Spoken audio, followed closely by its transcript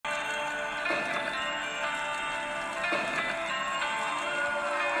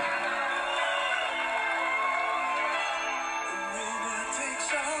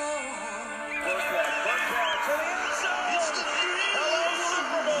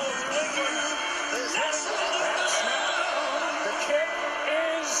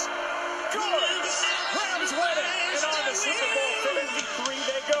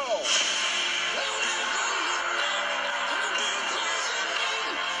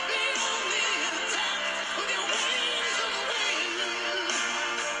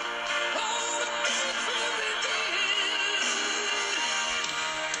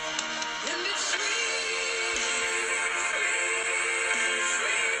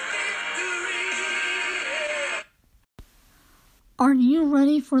Are you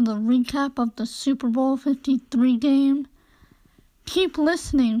ready for the recap of the Super Bowl 53 game? Keep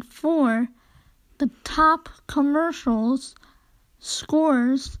listening for the top commercials,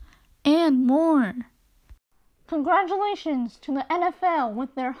 scores, and more. Congratulations to the NFL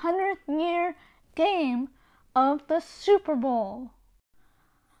with their 100th year game of the Super Bowl.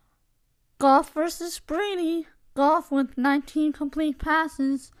 Goff versus Brady. Goff with 19 complete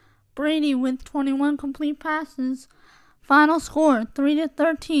passes. Brady with 21 complete passes. Final score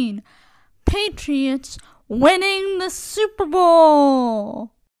 3-13. Patriots winning the Super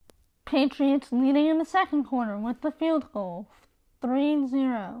Bowl. Patriots leading in the second quarter with the field goal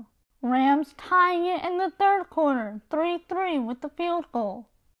 3-0. Rams tying it in the third quarter 3-3 with the field goal.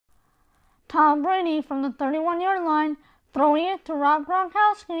 Tom Brady from the 31-yard line throwing it to Rob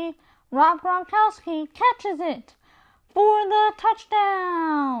Gronkowski. Rob Gronkowski catches it for the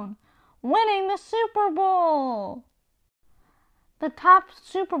touchdown, winning the Super Bowl. The top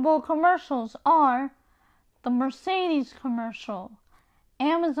Super Bowl commercials are the Mercedes commercial,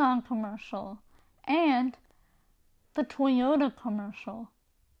 Amazon commercial, and the Toyota commercial.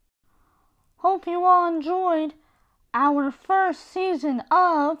 Hope you all enjoyed our first season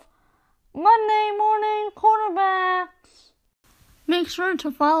of Monday Morning Quarterbacks. Make sure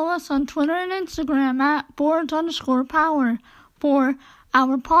to follow us on Twitter and Instagram at boards_power for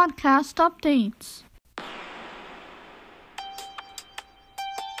our podcast updates.